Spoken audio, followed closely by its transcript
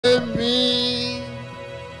me.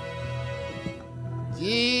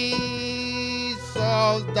 Jesus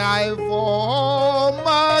died for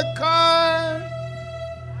my kind,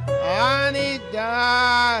 and he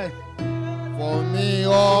died for me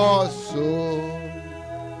also.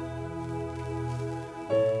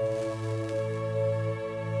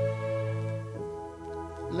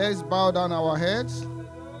 Let's bow down our heads.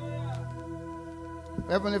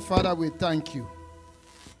 Heavenly Father, we thank you.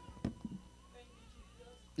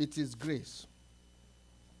 It is grace.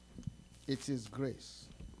 It is grace.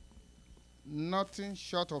 Nothing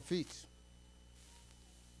short of it.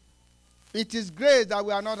 It is grace that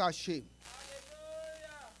we are not ashamed.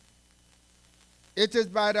 It is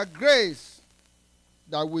by the grace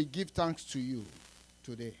that we give thanks to you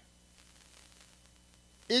today.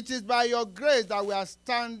 It is by your grace that we are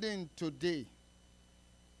standing today.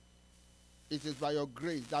 It is by your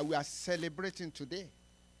grace that we are celebrating today.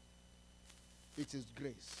 It is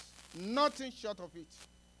grace. Nothing short of it.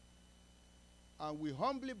 And we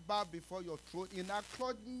humbly bow before your throne in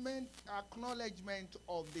acknowledgement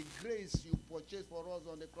of the grace you purchased for us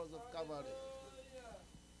on the cross of Calvary.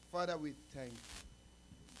 Father, we thank you.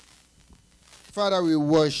 Father, we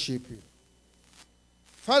worship you.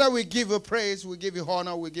 Father, we give you praise, we give you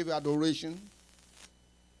honor, we give you adoration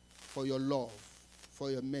for your love,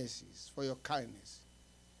 for your mercies, for your kindness.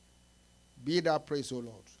 Be that praise, O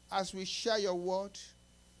Lord. As we share your word,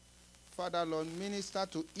 Father, Lord, minister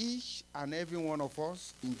to each and every one of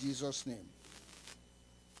us in Jesus' name.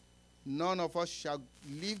 None of us shall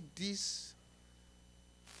leave this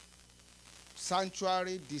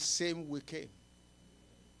sanctuary the same we came.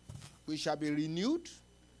 We shall be renewed,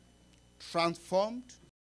 transformed,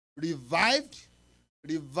 revived,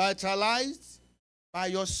 revitalized by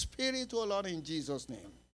your Spirit, O Lord, in Jesus'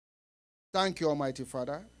 name. Thank you, Almighty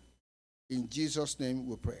Father. In Jesus' name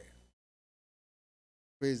we pray.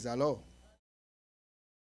 Praise the Lord.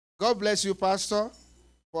 God bless you, Pastor,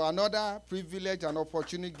 for another privilege and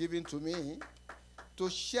opportunity given to me to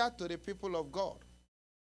share to the people of God.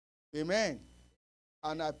 Amen.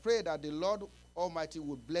 And I pray that the Lord Almighty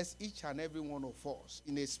will bless each and every one of us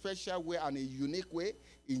in a special way and a unique way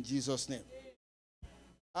in Jesus' name.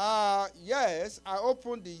 Yes, I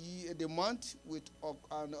opened the month with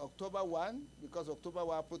on October 1 because October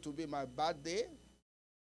 1 happened to be my birthday.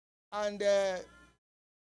 And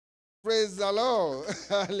praise the Lord.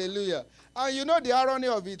 Hallelujah. And you know the irony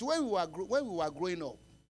of it, when we were growing up,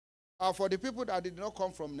 for the people that did not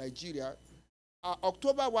come from Nigeria,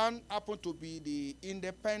 October 1 happened to be the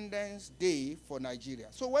Independence Day for Nigeria.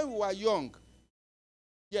 So when we were young,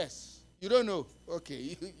 yes, you don't know.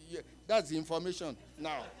 Okay, that's the information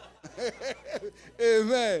now.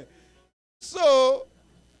 Amen. So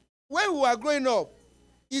when we were growing up,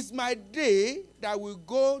 it's my day that we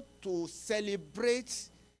go to celebrate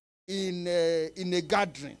in a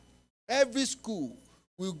gathering. Every school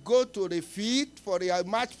will go to the field for the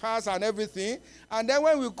march past and everything. And then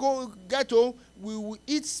when we get home, we will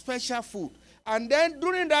eat special food. And then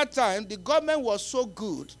during that time, the government was so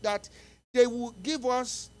good that they will give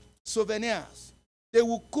us souvenirs. They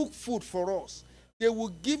will cook food for us. They will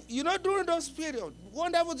give, during those periods,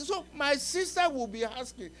 wonderful. So my sister will be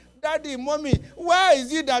asking, Daddy, Mommy, why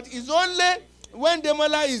is it that it's only when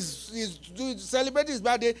Demola is celebrating his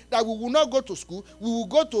birthday that we will not go to school, we will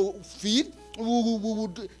go to field,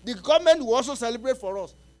 the government will also celebrate for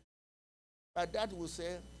us? But Dad will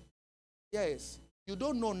say, yes, you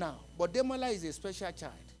don't know now, but Demola is a special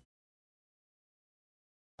child.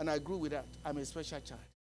 And I agree with that. I'm a special child.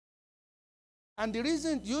 And the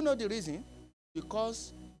reason, you know the reason?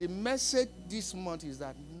 Because the message this month is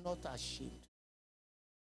that not ashamed.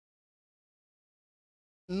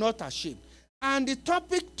 Not ashamed. And the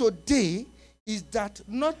topic today is that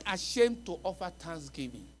not ashamed to offer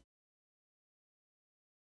thanksgiving.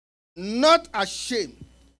 Not ashamed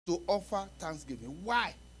to offer thanksgiving.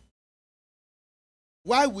 Why?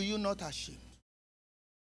 Why will you not ashamed?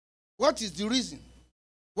 What is the reason?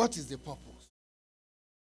 What is the purpose?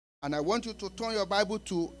 And I want you to turn your Bible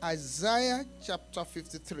to Isaiah chapter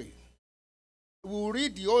 53. We'll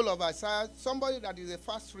read the whole of Isaiah. Somebody that is a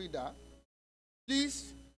fast reader,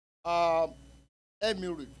 please let me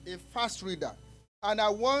read. A fast reader. And I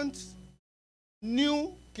want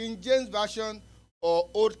New King James Version or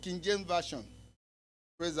Old King James Version.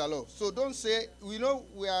 Praise the Lord. So don't say, we know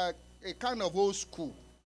we are a kind of old school.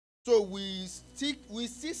 So we still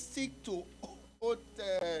stick to old,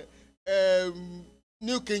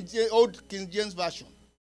 Old King James Version.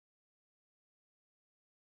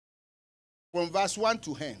 From verse 1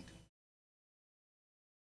 to end.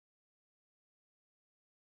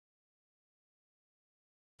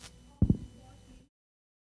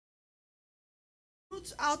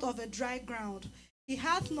 root out of a dry ground. He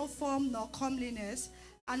hath no form nor comeliness,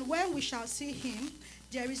 and when we shall see him,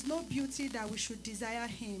 there is no beauty that we should desire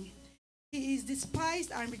him. He is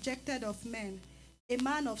despised and rejected of men, a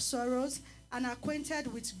man of sorrows and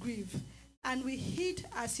acquainted with grief, and we hid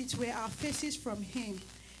as it were our faces from him.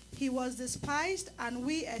 He was despised, and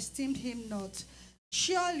we esteemed him not.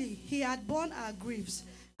 Surely he had borne our griefs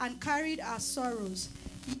and carried our sorrows,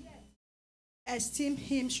 yet esteemed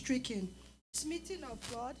him stricken, smitten of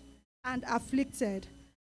God, and afflicted.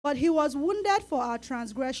 But he was wounded for our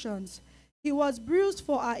transgressions, he was bruised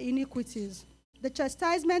for our iniquities. The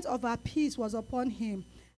chastisement of our peace was upon him,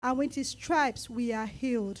 and with his stripes we are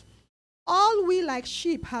healed. All we like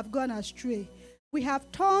sheep have gone astray. We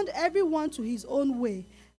have turned every one to his own way,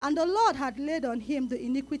 and the Lord had laid on him the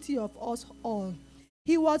iniquity of us all.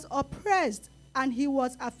 He was oppressed, and he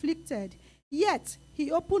was afflicted, yet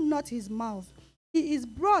he opened not his mouth. He is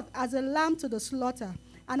brought as a lamb to the slaughter,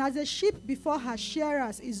 and as a sheep before her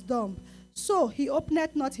shearers is dumb, so he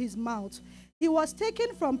openeth not his mouth. He was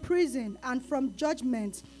taken from prison and from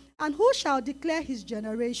judgment, and who shall declare his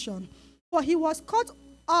generation? For he was cut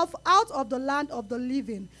off out of the land of the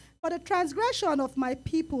living. For the transgression of my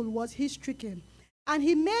people was he stricken. And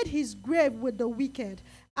he made his grave with the wicked,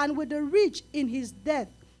 and with the rich in his death,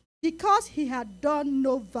 because he had done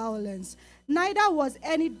no violence, neither was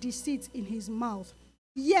any deceit in his mouth.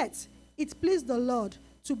 Yet it pleased the Lord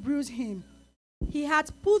to bruise him. He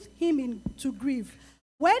hath put him to grief.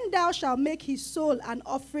 When thou shalt make his soul an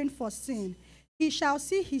offering for sin, he shall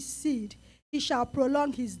see his seed, he shall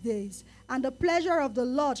prolong his days, and the pleasure of the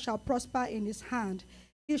Lord shall prosper in his hand.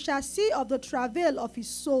 He shall see of the travail of his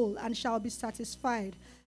soul, and shall be satisfied.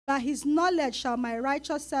 By his knowledge shall my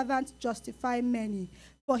righteous servant justify many,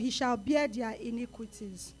 for he shall bear their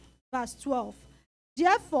iniquities. Verse 12.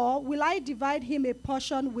 Therefore will I divide him a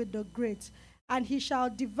portion with the great, and he shall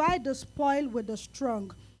divide the spoil with the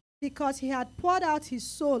strong, because he had poured out his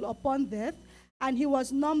soul upon death, and he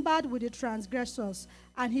was numbered with the transgressors,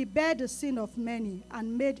 and he bare the sin of many,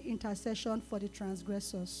 and made intercession for the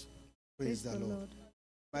transgressors. Praise the Lord.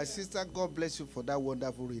 My sister, God bless you for that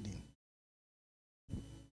wonderful reading.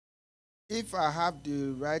 If I have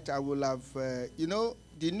the right, I will have,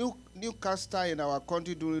 the newscaster in our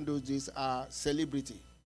country during those days are celebrity.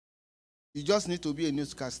 You just need to be a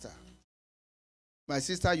newscaster. My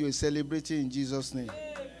sister, you are celebrating in Jesus' name.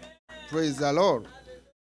 Praise the Lord.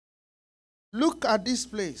 Look at this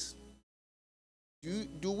place.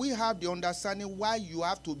 Do we have the understanding why you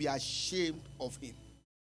have to be ashamed of him?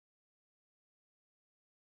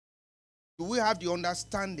 Do we have the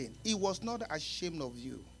understanding? He was not ashamed of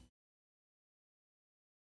you.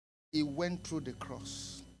 He went through the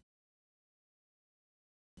cross.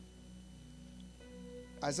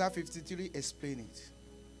 Isaiah 53 explain it.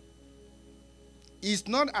 He's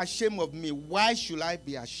not ashamed of me. Why should I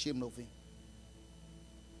be ashamed of him?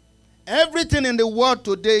 Everything in the world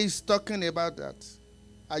today is talking about that.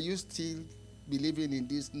 Are you still believing in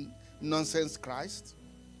this nonsense Christ?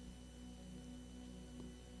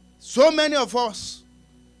 So many of us,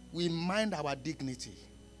 we mind our dignity.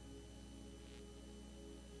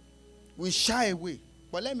 We shy away.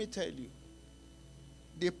 But let me tell you,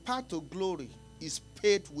 the path to glory is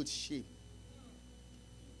paved with shame.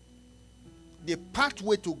 The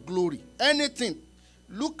pathway to glory, anything,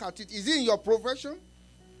 look at it. Is it in your profession?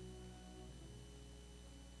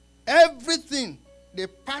 Everything, the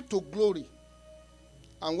path to glory.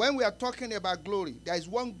 And when we are talking about glory, there is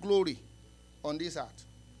one glory on this earth.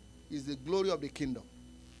 It's the glory of the kingdom.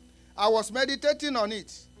 I was meditating on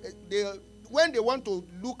it. When they want to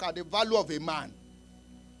look at the value of a man,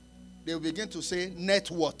 they will begin to say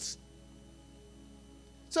net worth.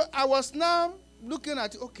 So I was now looking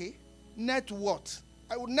at, okay, net worth.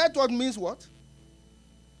 Net worth means what?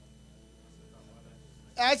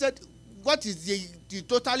 I said, what is the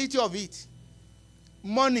totality of it?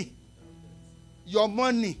 Money. Your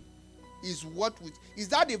money is what? Is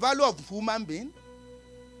that the value of human being?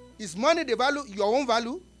 Is money the value, your own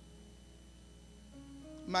value?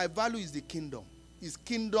 My value is the kingdom. Is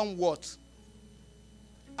kingdom worth?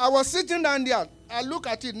 I was sitting down there. I look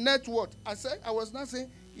at it, net worth. I was not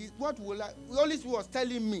saying, what will I? The Holy Spirit was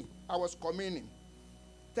telling me, I was communing,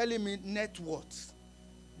 telling me net worth.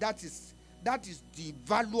 That is the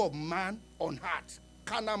value of man on earth,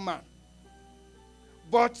 carnal man.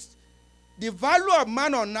 But the value of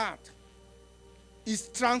man on earth is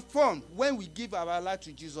transformed when we give our life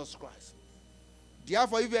to Jesus Christ.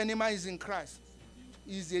 Therefore, if any man is in Christ,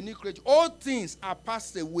 he is a new creature. All things are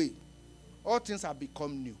passed away. All things have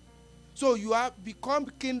become new. So you have become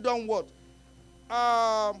kingdom what?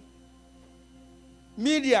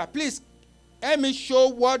 Media, please Let me show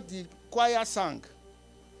what the choir sang.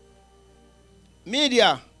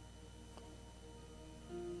 Media,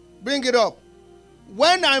 bring it up.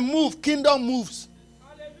 When I move, kingdom moves.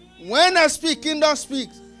 When I speak, kingdom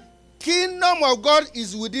speaks. Kingdom of God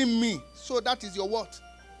is within me. So that is your word.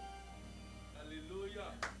 Hallelujah.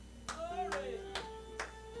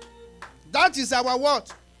 That is our word.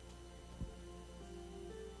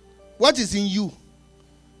 What is in you?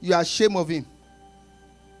 You are ashamed of him.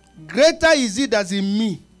 Greater is he that is in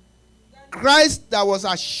me, Christ that was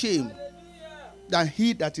ashamed, than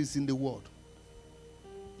he that is in the world.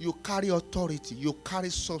 You carry authority. You carry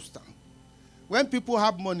substance. When people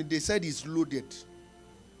have money, they said it's loaded.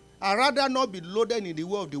 I'd rather not be loaded in the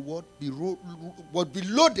way of the world, but be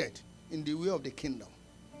loaded in the way of the kingdom.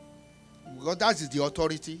 Because that is the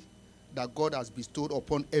authority that God has bestowed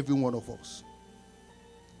upon every one of us.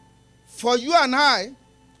 For you and I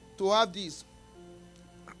to have this,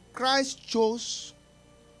 Christ chose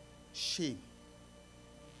shame.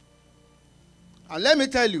 And let me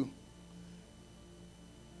tell you,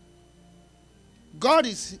 God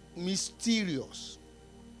is mysterious.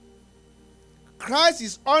 Christ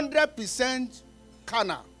is 100%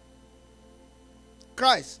 carnal.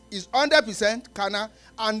 Christ is 100% carnal,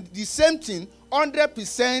 and the same thing,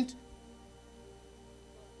 100%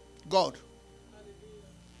 God.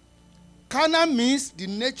 Carnal means the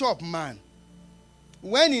nature of man.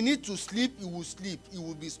 When he needs to sleep, he will sleep. He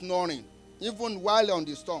will be snoring, even while on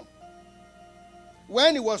the storm.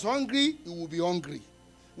 When he was hungry, he will be hungry.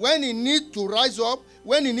 When he needs to rise up,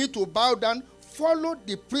 when he needs to bow down, follow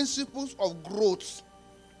the principles of growth.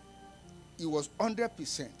 He was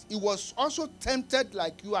 100%. He was also tempted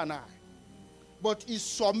like you and I. But he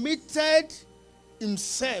submitted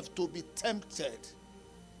himself to be tempted.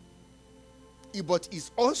 But he's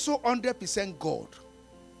also 100% God.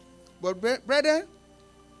 But brethren,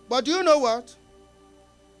 but do you know what?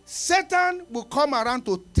 Satan will come around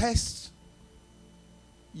to test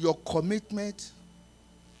your commitment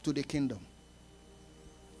to the kingdom.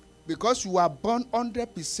 Because you are born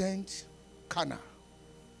 100% carnal.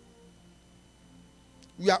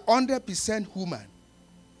 You are 100% human.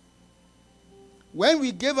 When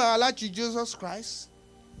we gave our life to Jesus Christ,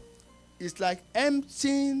 it's like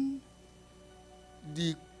emptying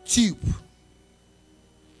the tube,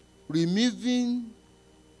 removing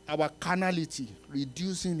our carnality,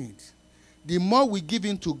 reducing it. The more we give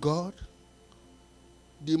in to God,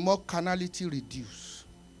 the more carnality reduces.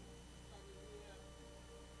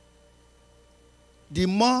 The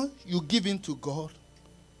more you give in to God,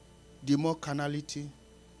 the more carnality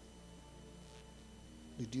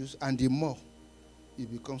reduces, and the more it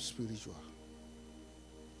becomes spiritual.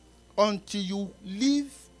 Until you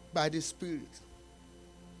live by the Spirit.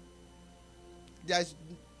 The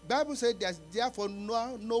Bible says there's therefore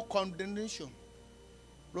no condemnation.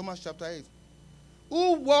 Romans chapter 8.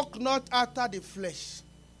 Who walk not after the flesh,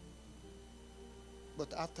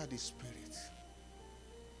 but after the Spirit.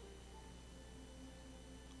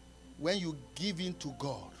 When you give in to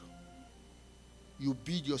God, you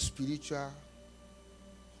build your spiritual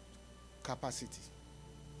capacity.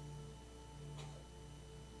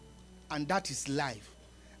 And that is life.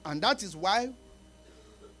 And that is why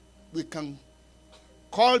we can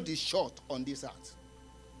call the shot on this earth.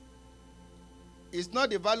 It's not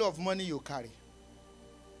the value of money you carry.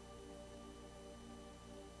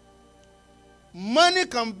 Money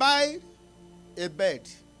can buy a bed,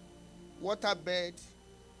 water bed,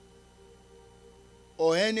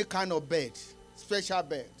 or any kind of bed, special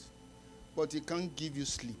bed, but it can't give you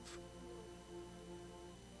sleep.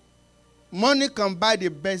 Money can buy the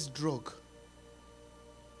best drug,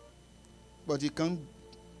 but it can't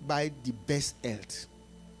buy the best health.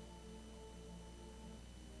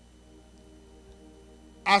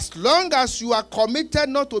 As long as you are committed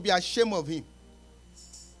not to be ashamed of him,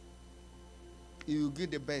 he will give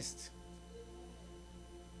the best.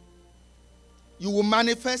 You will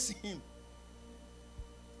manifest him.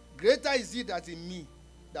 Greater is he that is in me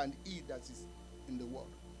than he that is in the world.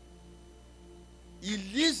 He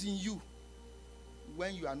lives in you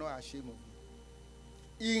when you are not ashamed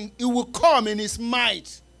of him. He will come in his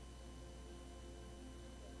might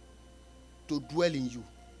to dwell in you.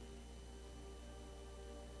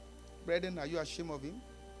 Brethren, are you ashamed of him?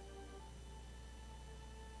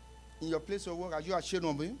 In your place of work, are you ashamed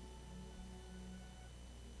of him?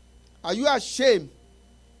 Are you ashamed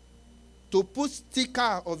to put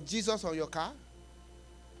sticker of Jesus on your car?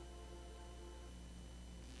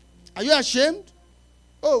 Are you ashamed?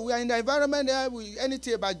 Oh, we are in the environment there,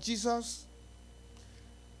 anything about Jesus,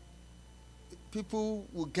 people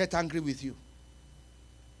will get angry with you.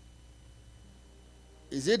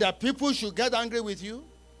 Is it that people should get angry with you?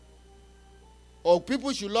 Or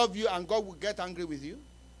people should love you and God will get angry with you?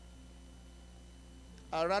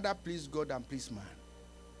 I'd rather please God than please man.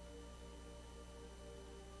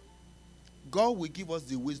 God will give us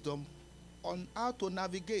the wisdom on how to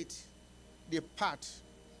navigate the path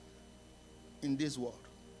in this world.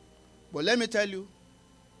 But let me tell you,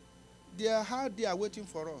 they are hard, they are waiting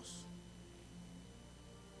for us.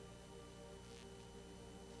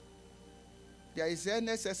 There is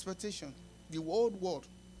earnest expectation. The whole world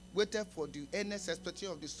waited for the earnest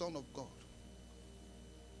expectation of the Son of God.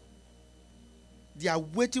 They are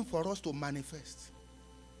waiting for us to manifest.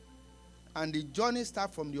 And the journey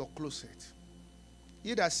starts from your closet.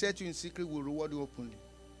 He that set you in secret will reward you openly.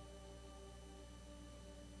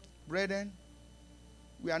 Brethren,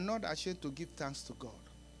 we are not ashamed to give thanks to God.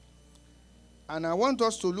 And I want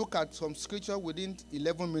us to look at some scripture within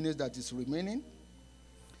 11 minutes that is remaining.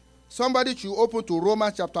 Somebody should open to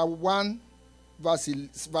Romans chapter 1, verse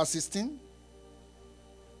 16.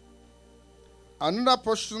 Another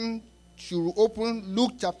person should open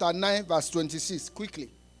Luke chapter 9, verse 26. Quickly.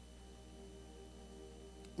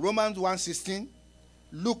 Romans 1:16,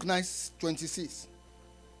 Luke 9:26.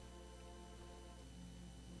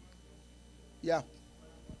 Yeah.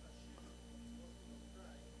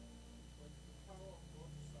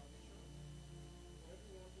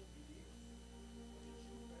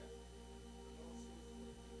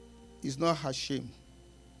 He's not ashamed.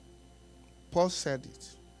 Paul said it.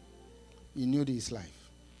 He knew his life.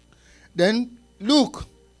 Then Luke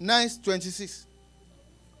 9:26.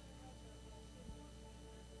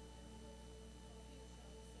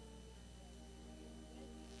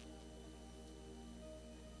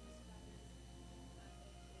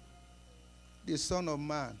 The Son of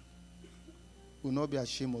Man will not be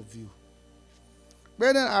ashamed of you.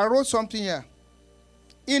 Brethren, I wrote something here.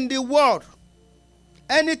 In the world,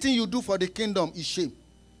 anything you do for the kingdom is shame.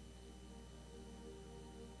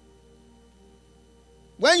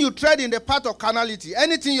 When you tread in the path of carnality,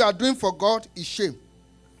 anything you are doing for God is shame.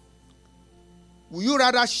 Will you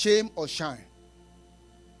rather shame or shine?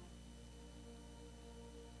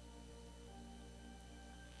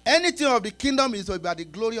 Anything of the kingdom is about the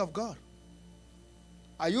glory of God.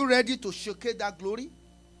 Are you ready to showcase that glory?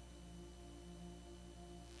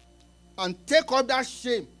 And take up that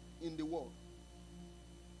shame in the world.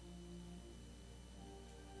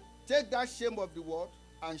 Take that shame of the world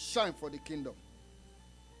and shine for the kingdom.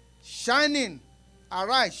 Shining,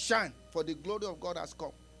 arise, shine, for the glory of God has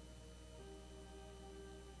come.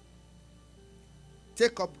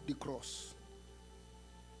 Take up the cross.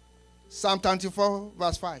 Psalm 24,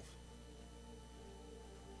 verse 5.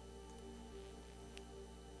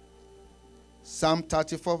 Psalm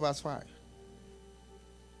 34, verse 5.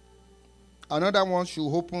 Another one should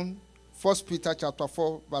open 1 Peter chapter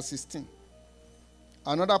 4, verse 16.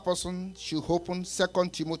 Another person should open 2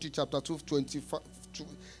 Timothy chapter 2, 25,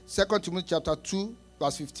 2 Timothy chapter 2,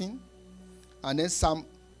 verse 15. And then Psalm.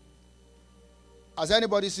 Has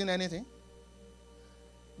anybody seen anything?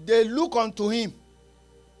 They look unto him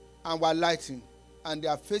and were lightened, and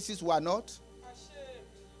their faces were not ashamed.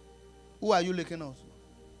 Who are you looking at?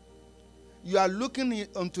 You are looking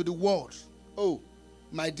unto the world. Oh,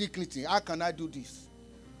 my dignity. How can I do this?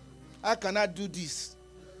 How can I do this?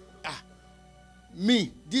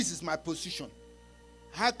 Me, this is my position.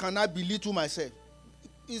 How can I belittle myself?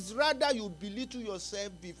 It's rather you belittle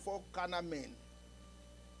yourself before carnal men,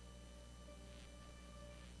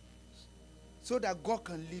 so that God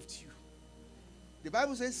can lift you. The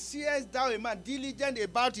Bible says, seest thou a man diligent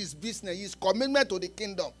about his business, his commitment to the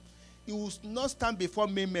kingdom. He will not stand before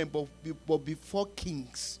men, but before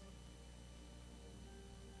kings.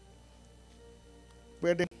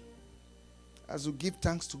 Brethren, as you give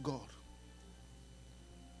thanks to God,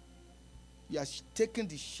 you are taking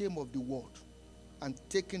the shame of the world and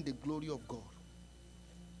taking the glory of God.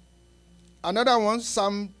 Another one,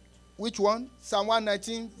 Psalm, which one? Psalm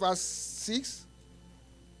 119, verse 6.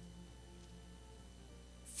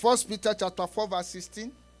 1 Peter chapter 4, verse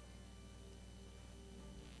 16.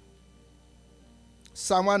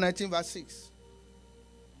 Psalm 119, verse 6.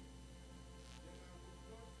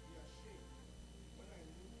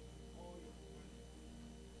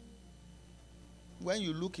 When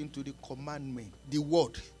you look into the commandment, the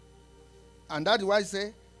word, and that's why I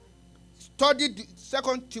say, study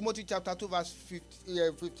 2 Timothy chapter 2, verse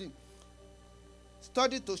 15.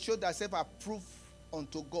 Study to show thyself approved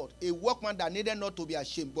unto God, a workman that needed not to be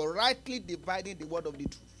ashamed, but rightly dividing the word of the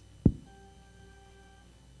truth.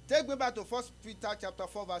 Take me back to 1 Peter chapter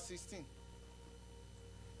 4, verse 16.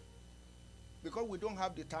 Because we don't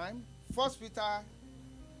have the time. 1 Peter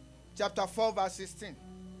chapter 4, verse 16.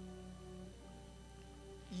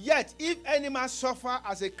 Yet, if any man suffer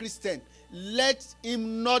as a Christian, let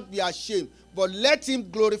him not be ashamed, but let him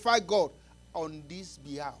glorify God on this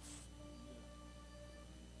behalf.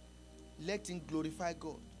 Let him glorify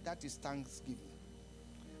God. That is thanksgiving.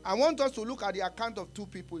 I want us to look at the account of two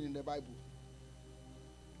people in the Bible.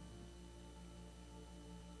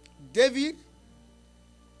 David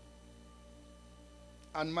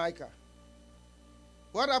and Micah.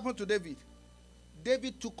 What happened to David?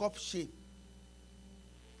 David took up shame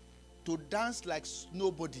to dance like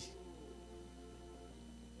nobody.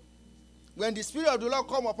 When the Spirit of the Lord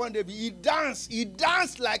come upon David, he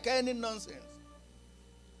danced like any nonsense.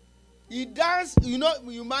 He danced, a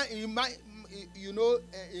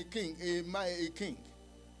king.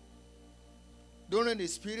 During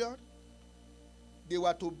this period, they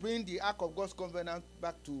were to bring the Ark of God's covenant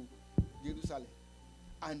back to Jerusalem.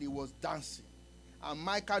 And he was dancing. And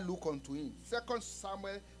Micah looked unto him. 2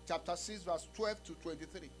 Samuel chapter 6, verse 12 to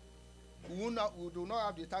 23. We do not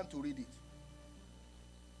have the time to read it.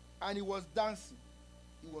 And he was dancing.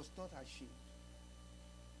 He was not ashamed.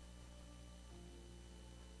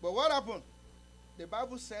 But what happened? The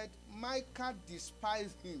Bible said Micah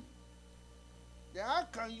despised him. Then how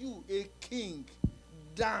can you, a king,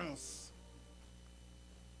 dance?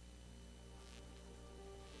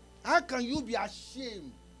 How can you be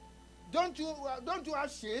ashamed? Don't you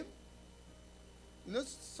have shame? You know,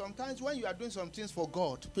 sometimes when you are doing some things for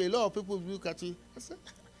God, a lot of people look at you and say,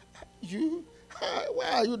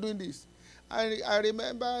 why are you doing this? I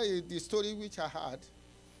remember the story which I had,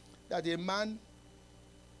 that a man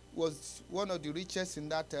was one of the richest in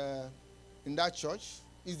that church.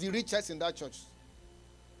 He's the richest in that church.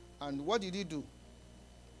 And what did he do?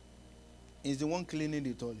 He's the one cleaning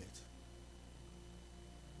the toilet.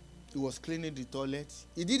 He was cleaning the toilet.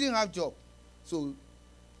 He didn't have a job, so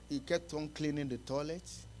he kept on cleaning the toilet.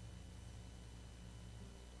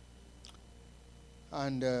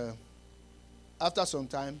 And after some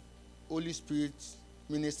time, Holy Spirit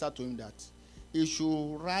ministered to him that he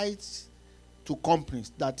should write to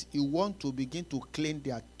companies that he want to begin to clean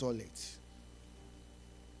their toilets.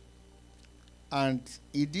 And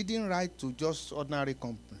he didn't write to just ordinary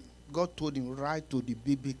company. God told him, write to the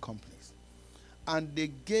big companies. And they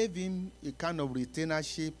gave him a kind of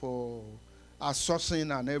retainership or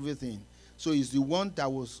outsourcing and everything. So he's the one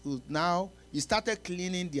that was now, he started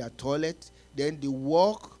cleaning their toilet. Then the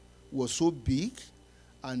work was so big,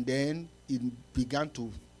 and then he began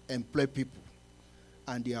to employ people.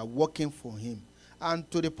 And they are working for him. And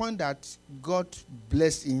to the point that God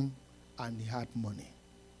blessed him and he had money.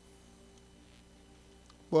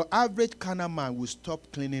 But average carnal man will stop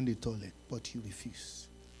cleaning the toilet, but he refused.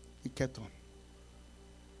 He kept on.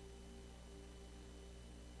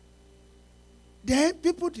 Then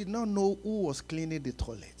people did not know who was cleaning the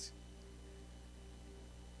toilet.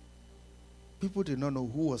 People did not know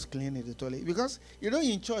who was cleaning the toilet. Because,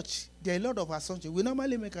 in church, there are a lot of assumptions. We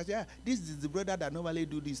normally make us say, this is the brother that normally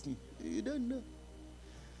do this thing. You don't know.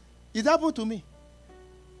 It happened to me.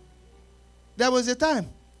 There was a time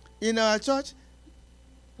in our church,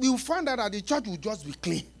 we found out that the church would just be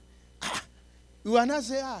clean. We will not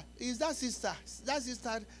say, is that sister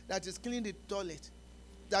that is cleaning the toilet,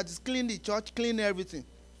 that is cleaning the church, cleaning everything.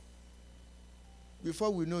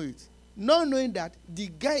 Before we know it. Not knowing that the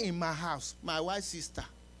guy in my house, my wife's sister,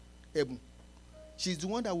 Ebun, she's the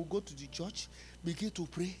one that will go to the church, begin to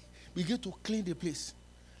pray, begin to clean the place.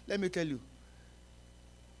 Let me tell you,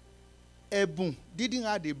 Ebun didn't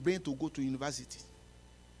have the brain to go to university.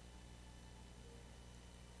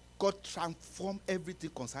 God transformed everything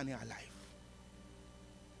concerning her life.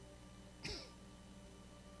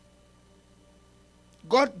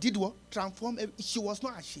 God did what? Transform everything. She was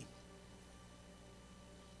not ashamed.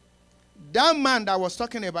 That man that I was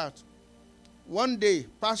talking about, one day,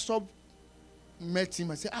 pastor met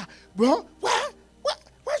him and said, bro, why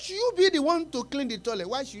should you be the one to clean the toilet?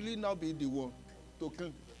 Why should you not be the one to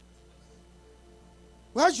clean?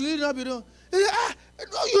 Why should you not be the one? He said,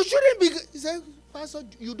 no, you shouldn't be. He said, pastor,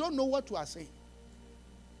 you don't know what you are saying.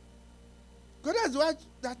 Because that's why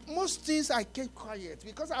that most things I keep quiet.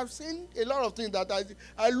 Because I've seen a lot of things that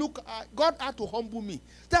I look at. God had to humble me.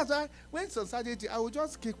 That's why when society, I will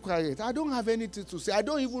just keep quiet. I don't have anything to say. I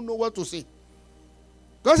don't even know what to say.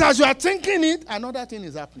 Because as you are thinking it, another thing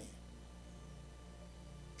is happening.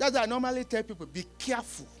 That's why I normally tell people, be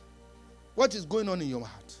careful what is going on in your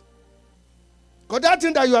heart. Because that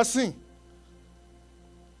thing that you are seeing,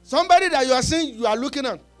 somebody that you are seeing, you are looking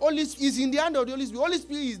at, is in the hand of the Holy Spirit. Holy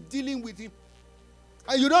Spirit is dealing with him.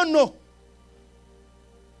 And you don't know.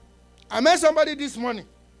 I met somebody this morning.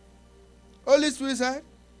 Holy Spirit said,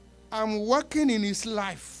 I'm working in his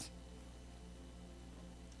life.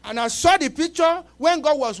 And I saw the picture when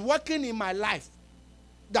God was working in my life,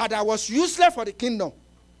 that I was useless for the kingdom.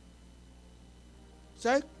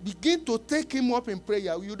 So begin to take him up in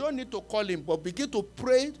prayer. You don't need to call him, but begin to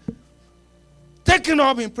pray. Take him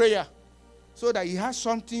up in prayer so that he has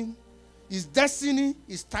something. His destiny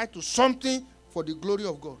is tied to something for the glory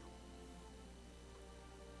of God.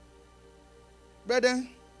 Brethren,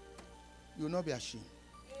 you will not be ashamed.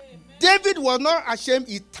 Amen. David was not ashamed.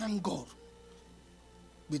 He thanked God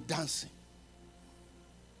with dancing.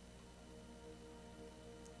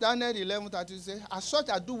 Daniel 11:30 says, as such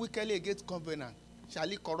I do wickedly against covenant, shall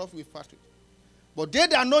he corrupt with flattery. But they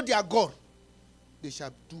that know their God, they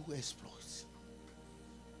shall do exploits.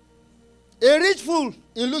 A rich fool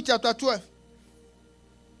in Luke chapter 12.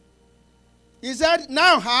 He said,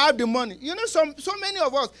 now I have the money. You know, so many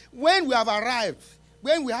of us, when we have arrived,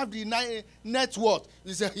 when we have the net worth,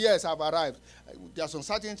 we say, yes, I've arrived. There are some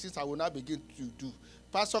certain things I will not begin to do.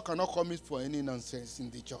 Pastor cannot commit for any nonsense in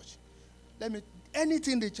the church.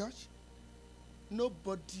 Anything in the church,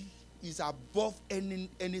 nobody is above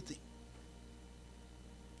anything.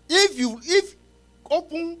 If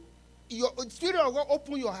open your Spirit of God,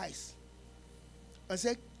 open your eyes and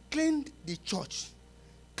say, clean the church,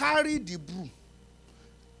 carry the broom,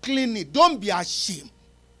 clean it. Don't be ashamed.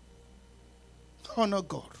 Honor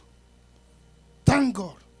God. Thank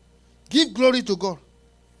God. Give glory to God.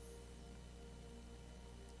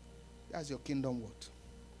 That's your kingdom word.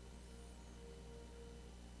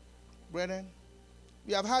 Brethren,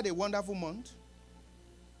 we have had a wonderful month.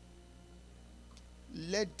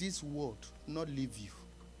 Let this word not leave you.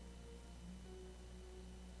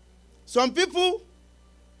 Some people,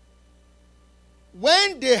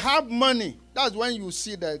 when they have money, that's when you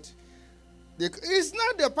see that it's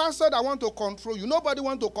not the pastor that wants to control you. Nobody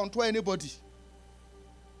wants to control anybody.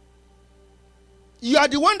 You are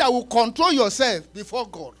the one that will control yourself before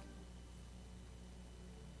God.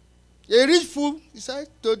 A rich fool, he said,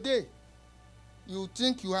 today, you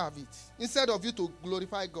think you have it. Instead of you to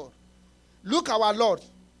glorify God. Look our Lord.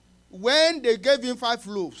 When they gave him 5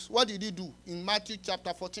 loaves, what did he do? In Matthew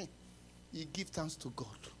chapter 14. He gave thanks to God.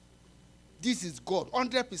 This is God,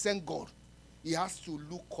 100% God. He has to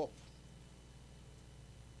look up.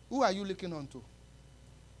 Who are you looking on to?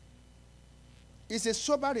 It's a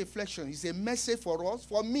sober reflection. It's a message for us,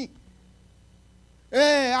 for me.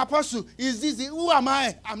 Hey, Apostle, is this? Who am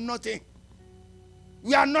I? I'm nothing.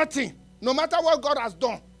 We are nothing. No matter what God has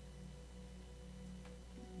done.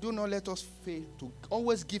 Do not let us fail to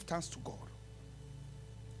always give thanks to God.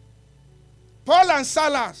 Paul and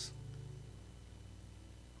Silas,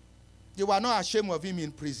 they were not ashamed of him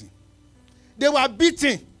in prison. They were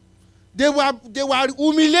beaten. They were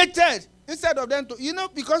humiliated. Instead of them to,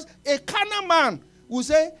 because a carnal man will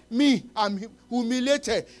say, me, I'm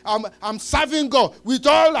humiliated. I'm serving God with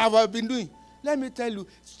all I've been doing. Let me tell you,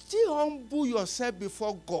 still humble yourself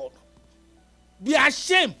before God. Be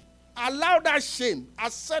ashamed. Allow that shame.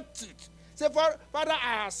 Accept it. Say, Father,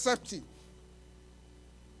 I accept it.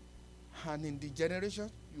 And in the generation,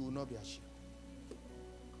 you will not be ashamed.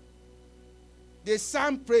 They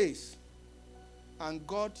sang praise, and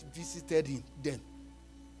God visited them.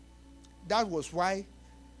 That was why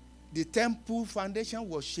the temple foundation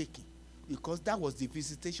was shaking, because that was the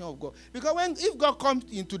visitation of God. Because if God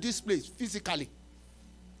comes into this place physically,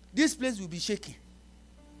 this place will be shaking.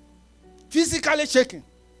 Physically shaking.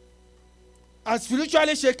 And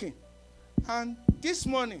spiritually shaking. And this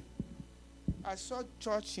morning, I saw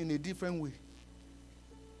church in a different way.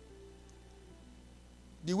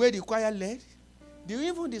 The way the choir led,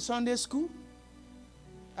 even the Sunday school,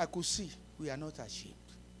 I could see we are not ashamed.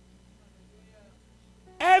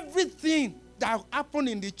 Everything that happened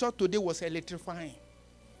in the church today was electrifying.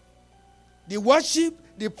 The worship,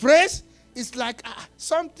 the praise, it's like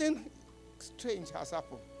something strange has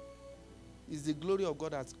happened. It's the glory of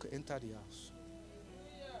God that's entered the house.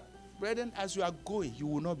 Brethren, as you are going, you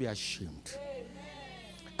will not be ashamed. Amen.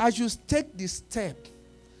 As you take this step,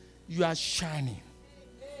 you are shining.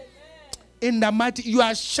 In the mighty, you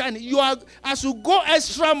are shining. As you go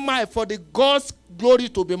extra mile for the God's glory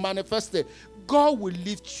to be manifested, God will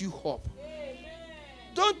lift you up. Amen.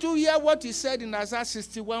 Don't you hear what he said in Isaiah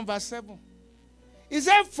 61 verse 7? He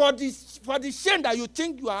said, for the shame that you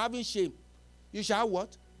think you are having shame, you shall have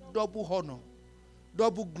what? Double honor,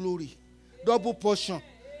 double glory, double portion,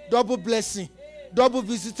 double blessing, double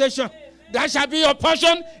visitation. That shall be your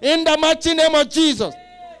portion in the mighty name of Jesus.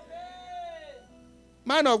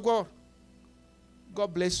 Man of God,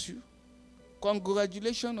 God bless you.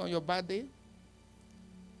 Congratulations on your birthday.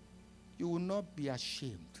 You will not be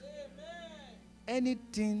ashamed.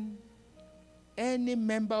 anything, any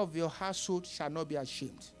member of your household shall not be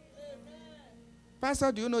ashamed.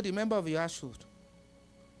 Pastor, do you know the member of your household?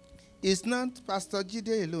 It's not Pastor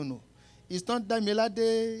Jide alone. No. It's not Demola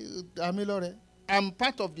de Amilore. I'm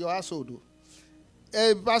part of your household.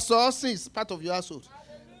 Pastor Austin is part of your household.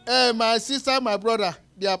 My sister, my brother,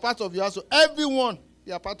 they are part of your household. Everyone,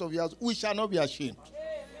 they are part of your household. We shall not be ashamed.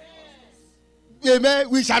 Amen.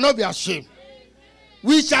 We shall not be ashamed.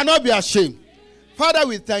 We shall not be ashamed. Father,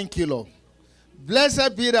 we thank you, Lord.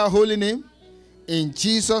 Blessed be thy holy name. In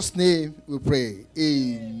Jesus' name we pray.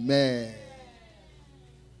 Amen.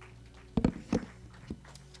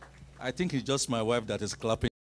 I think it's just my wife that is clapping.